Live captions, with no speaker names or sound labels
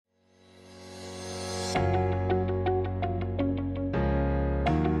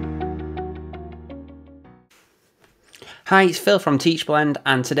Hi, it's Phil from Teachblend,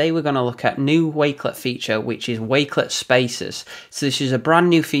 and today we're going to look at new Wakelet feature, which is Wakelet Spaces. So this is a brand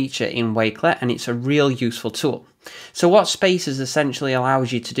new feature in Wakelet, and it's a real useful tool. So what Spaces essentially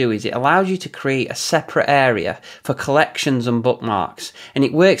allows you to do is it allows you to create a separate area for collections and bookmarks, and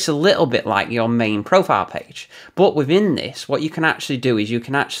it works a little bit like your main profile page. But within this, what you can actually do is you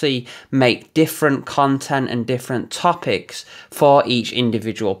can actually make different content and different topics for each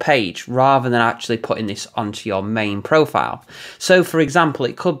individual page, rather than actually putting this onto your main profile. So for example,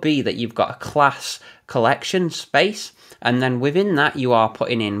 it could be that you've got a class collection space, and then within that you are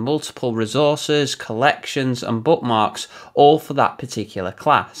putting in multiple resources, collections and bookmarks, all for that particular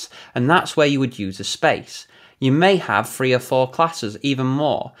class, and that's where you would use a space. You may have 3 or 4 classes, even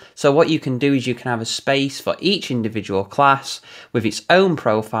more. So what you can do is you can have a space for each individual class with its own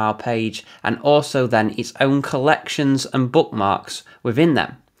profile page, and also then its own collections and bookmarks within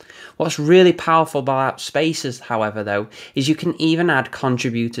them. What's really powerful about Spaces, however, though, is you can even add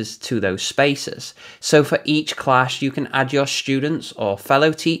contributors to those spaces. So for each class, you can add your students or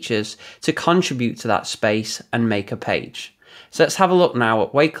fellow teachers to contribute to that space and make a page. So let's have a look now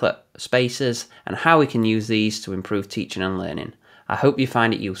at Wakelet Spaces and how we can use these to improve teaching and learning. I hope you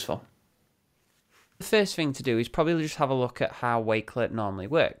find it useful. The first thing to do is probably just have a look at how Wakelet normally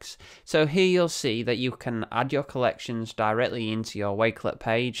works. So here you'll see that you can add your collections directly into your Wakelet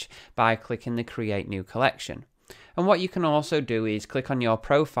page by clicking the Create New Collection. And what you can also do is click on your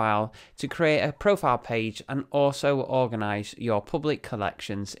profile to create a profile page and also organize your public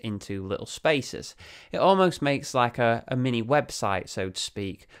collections into little spaces. It almost makes like a mini website, so to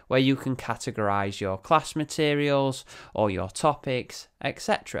speak, where you can categorize your class materials or your topics,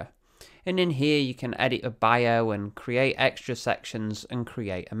 etc. And in here you can edit a bio and create extra sections and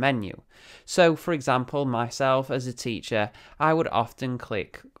create a menu. So for example, myself as a teacher, I would often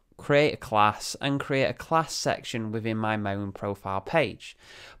click create a class and create a class section within my main profile page.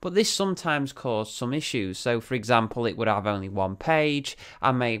 But this sometimes caused some issues. So for example, it would have only one page.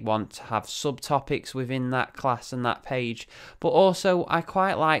 I may want to have subtopics within that class and that page. But also I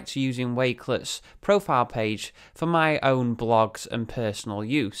quite liked using Wakelet's profile page for my own blogs and personal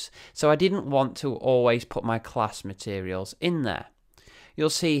use. So I didn't want to always put my class materials in there. You'll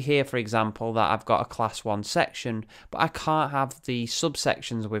see here, for example, that I've got a class 1 section, but I can't have the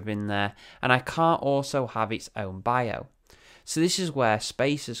subsections within there, and I can't also have its own bio. So this is where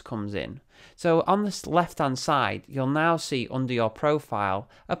Spaces comes in. So on this left hand side, you'll now see under your profile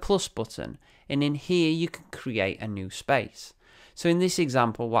a plus button, and in here you can create a new space. So in this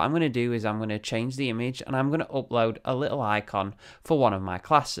example, what I'm going to do is I'm going to change the image and I'm going to upload a little icon for one of my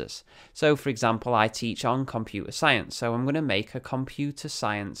classes. So for example, I teach on computer science, so I'm going to make a computer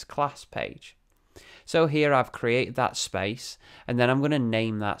science class page. So here I've created that space, and then I'm going to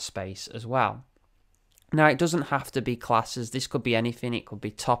name that space as well. Now it doesn't have to be classes, this could be anything, it could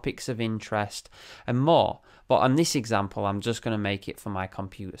be topics of interest and more, but on this example I'm just going to make it for my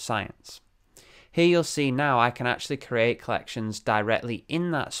computer science. Here you'll see now I can actually create collections directly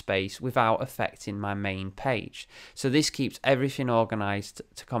in that space without affecting my main page. So this keeps everything organized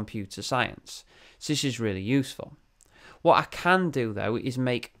to computer science. So this is really useful. What I can do though is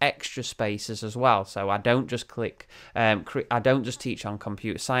make extra spaces as well. So I don't just I don't just teach on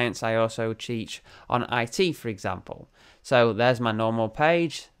computer science, I also teach on IT, for example. So there's my normal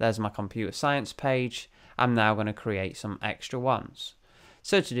page, there's my computer science page. I'm now going to create some extra ones.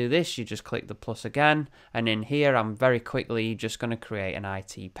 So to do this, you just click the plus again, and in here I'm very quickly just going to create an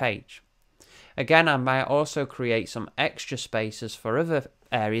IT page. Again, I might also create some extra spaces for other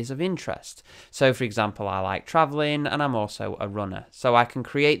areas of interest. So for example, I like traveling and I'm also a runner. So I can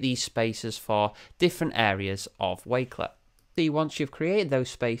create these spaces for different areas of Wakelet. Once you've created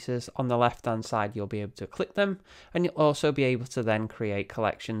those spaces, on the left hand side you'll be able to click them, and you'll also be able to then create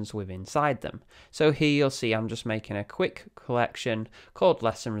collections with inside them. So here you'll see I'm just making a quick collection called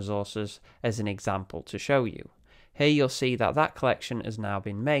lesson resources as an example to show you. Here you'll see that that collection has now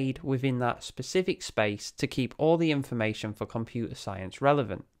been made within that specific space to keep all the information for computer science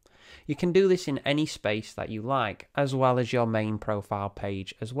relevant. You can do this in any space that you like, as well as your main profile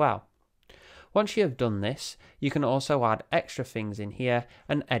page as well. Once you have done this, you can also add extra things in here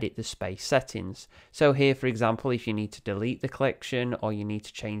and edit the space settings. So here, for example, if you need to delete the collection or you need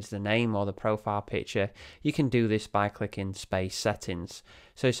to change the name or the profile picture, you can do this by clicking space settings.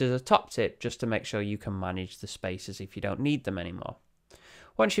 So this is a top tip just to make sure you can manage the spaces if you don't need them anymore.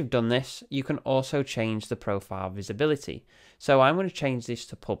 Once you've done this, you can also change the profile visibility. So I'm going to change this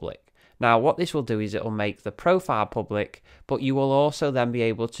to public. Now what this will do is it will make the profile public, but you will also then be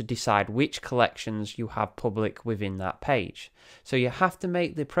able to decide which collections you have public within that page. So you have to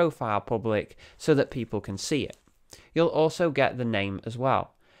make the profile public so that people can see it. You'll also get the name as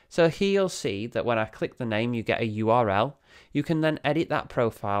well. So here you'll see that when I click the name you get a URL. You can then edit that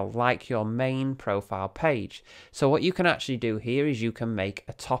profile like your main profile page. So what you can actually do here is you can make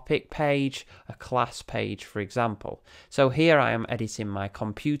a topic page, a class page for example. So here I am editing my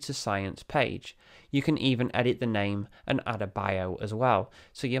computer science page. You can even edit the name and add a bio as well.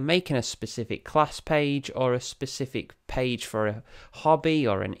 So you're making a specific class page or a specific page for a hobby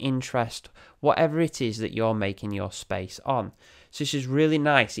or an interest, whatever it is that you're making your space on. So this is really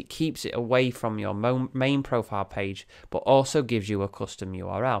nice. It keeps it away from your main profile page, but also gives you a custom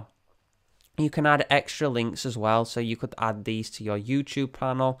URL. You can add extra links as well, so you could add these to your YouTube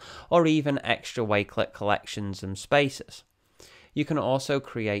channel or even extra Wakelet collections and spaces. You can also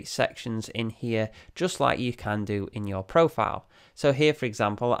create sections in here just like you can do in your profile. So here for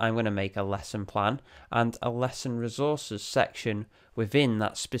example I'm going to make a lesson plan and a lesson resources section within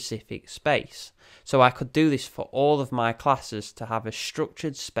that specific space. So I could do this for all of my classes to have a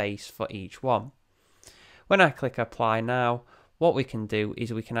structured space for each one. When I click apply now, what we can do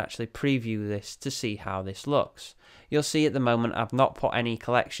is we can actually preview this to see how this looks. You'll see at the moment I've not put any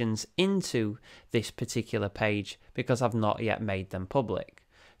collections into this particular page because I've not yet made them public.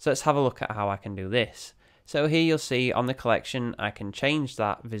 So let's have a look at how I can do this. So here you'll see on the collection I can change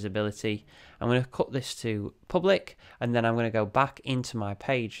that visibility. I'm going to cut this to public and then I'm going to go back into my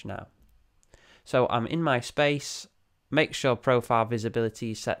page now. So I'm in my space, make sure profile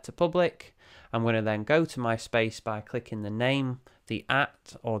visibility is set to public. I'm going to then go to my space by clicking the name, the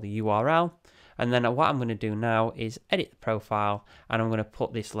 @ or the URL, and then what I'm going to do now is edit the profile and I'm going to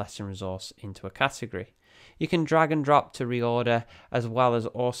put this lesson resource into a category. You can drag and drop to reorder as well as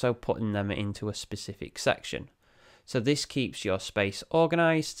also putting them into a specific section. So this keeps your space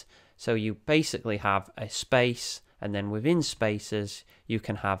organized, so you basically have a space and then within spaces you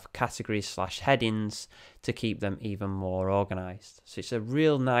can have categories / headings to keep them even more organized. So it's a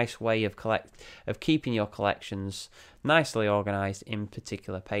real nice way of keeping your collections nicely organized in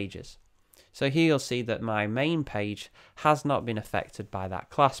particular pages. So here you'll see that my main page has not been affected by that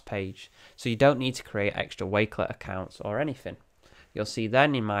class page, so you don't need to create extra Wakelet accounts or anything. You'll see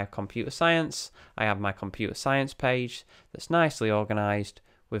then in my computer science, I have my computer science page that's nicely organized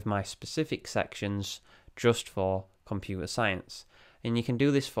with my specific sections just for computer science. And you can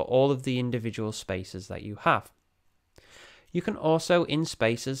do this for all of the individual spaces that you have. You can also in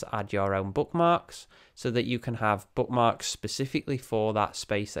spaces add your own bookmarks so that you can have bookmarks specifically for that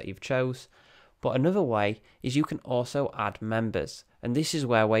space that you've chose. But another way is you can also add members, and this is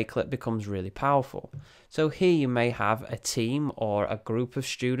where Wakelet becomes really powerful. So here you may have a team or a group of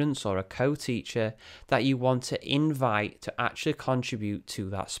students or a co-teacher that you want to invite to actually contribute to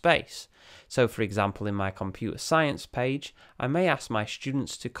that space. So for example, in my computer science page, I may ask my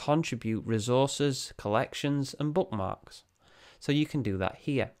students to contribute resources, collections, and bookmarks. So you can do that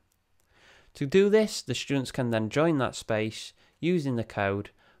here. To do this, the students can then join that space using the code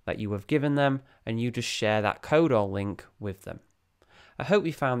that you have given them, and you just share that code or link with them. I hope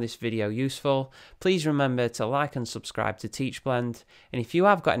you found this video useful. Please remember to like and subscribe to Teachblend, and if you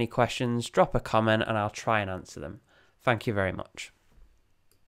have got any questions, drop a comment and I'll try and answer them. Thank you very much.